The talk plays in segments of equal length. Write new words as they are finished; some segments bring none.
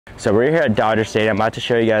So we're here at Dodger Stadium. I'm about to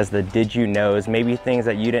show you guys the did you knows, maybe things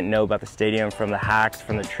that you didn't know about the stadium, from the hacks,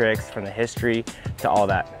 from the tricks, from the history, to all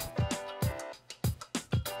that.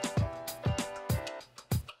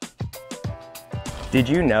 Did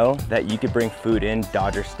you know that you could bring food in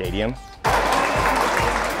Dodger Stadium?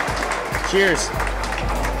 Cheers.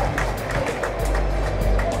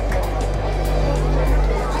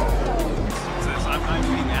 I'm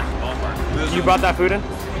eating at the ballpark. You brought that food in?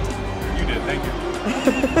 You did, thank you.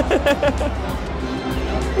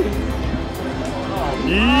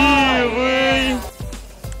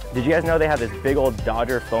 Did you guys know they have this big old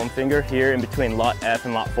Dodger foam finger here in between lot F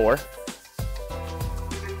and lot 4?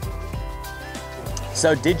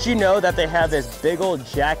 So did you know that they have this big old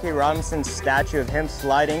Jackie Robinson statue of him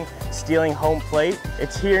sliding, stealing home plate?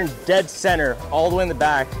 It's here in dead center, all the way in the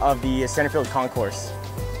back of the center field concourse.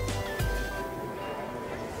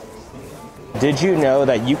 Did you know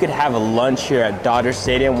that you could have a lunch here at Dodger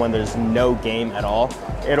Stadium when there's no game at all?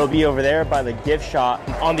 It'll be over there by the gift shop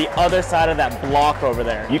on the other side of that block over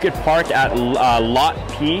there. You could park at lot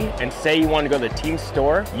P and say you want to go to the team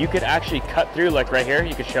store. You could actually cut through, like right here.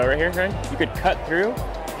 You could show right here, right? You could cut through,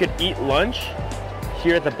 you could eat lunch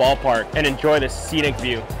here at the ballpark and enjoy the scenic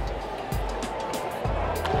view.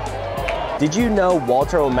 Did you know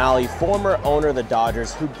Walter O'Malley, former owner of the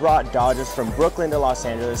Dodgers, who brought Dodgers from Brooklyn to Los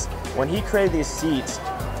Angeles, when he created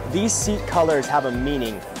these seat colors have a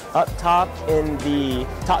meaning. Up top in the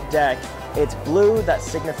top deck, it's blue that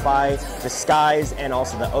signify the skies and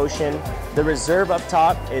also the ocean. The reserve up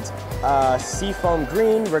top, it's seafoam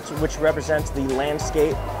green, which represents the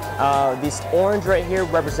landscape. This orange right here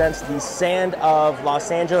represents the sand of Los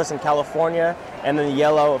Angeles and California, and then the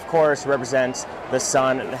yellow, of course, represents the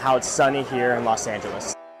sun and how it's sunny here in Los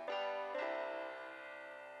Angeles.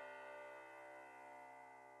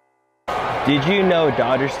 Did you know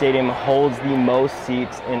Dodger Stadium holds the most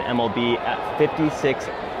seats in MLB at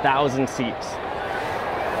 56,000 seats?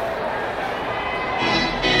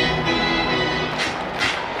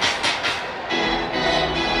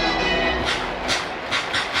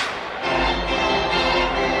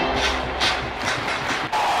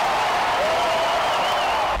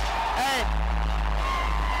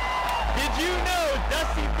 Did you know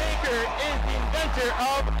Dusty Baker is the inventor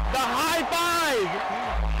of the high five?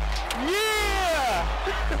 Yeah!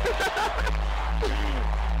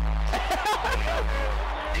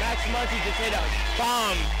 Max Muncy just hit a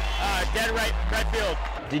bomb dead right field.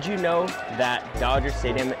 Did you know that Dodger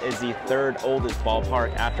Stadium is the third oldest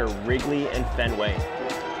ballpark after Wrigley and Fenway?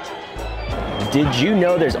 Did you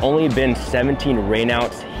know there's only been 17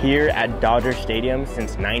 rainouts here at Dodger Stadium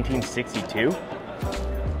since 1962?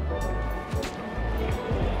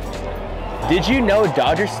 Did you know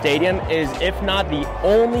Dodger Stadium is, if not the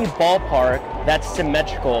only ballpark that's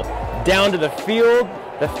symmetrical, down to the field,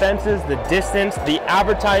 the fences, the distance, the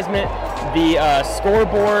advertisement, the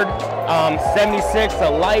scoreboard, 76, the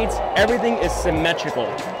lights, everything is symmetrical.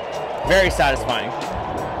 Very satisfying.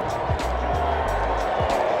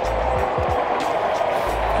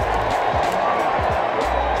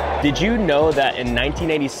 Did you know that in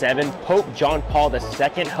 1987, Pope John Paul II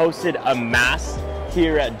hosted a mass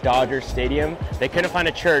here at Dodger Stadium? They couldn't find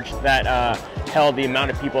a church that held the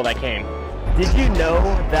amount of people that came. Did you know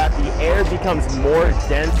that the air becomes more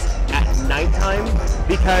dense at nighttime?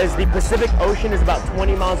 Because the Pacific Ocean is about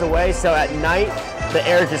 20 miles away, so at night, the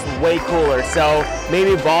air is just way cooler. So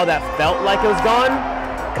maybe a ball that felt like it was gone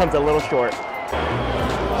comes a little short.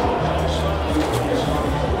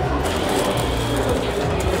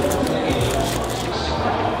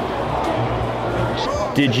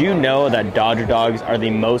 Did you know that Dodger dogs are the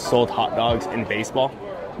most sold hot dogs in baseball?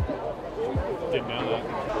 Didn't know that.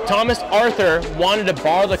 Thomas Arthur wanted to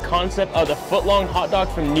borrow the concept of the foot-long hot dog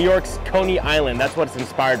from New York's Coney Island. That's what it's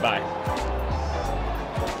inspired by.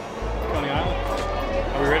 Coney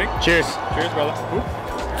Island. Are we ready? Cheers. Cheers, brother. Ooh.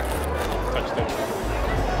 Touched it.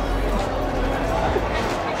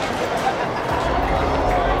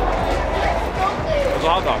 It's a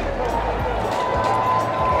hot dog.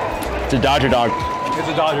 It's a Dodger dog. It's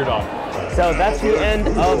a Dodger dog. So that's the end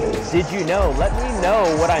of Did You Know? Let me know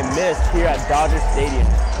what I missed here at Dodger Stadium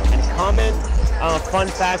and comment fun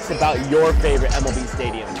facts about your favorite MLB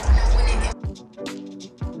stadium.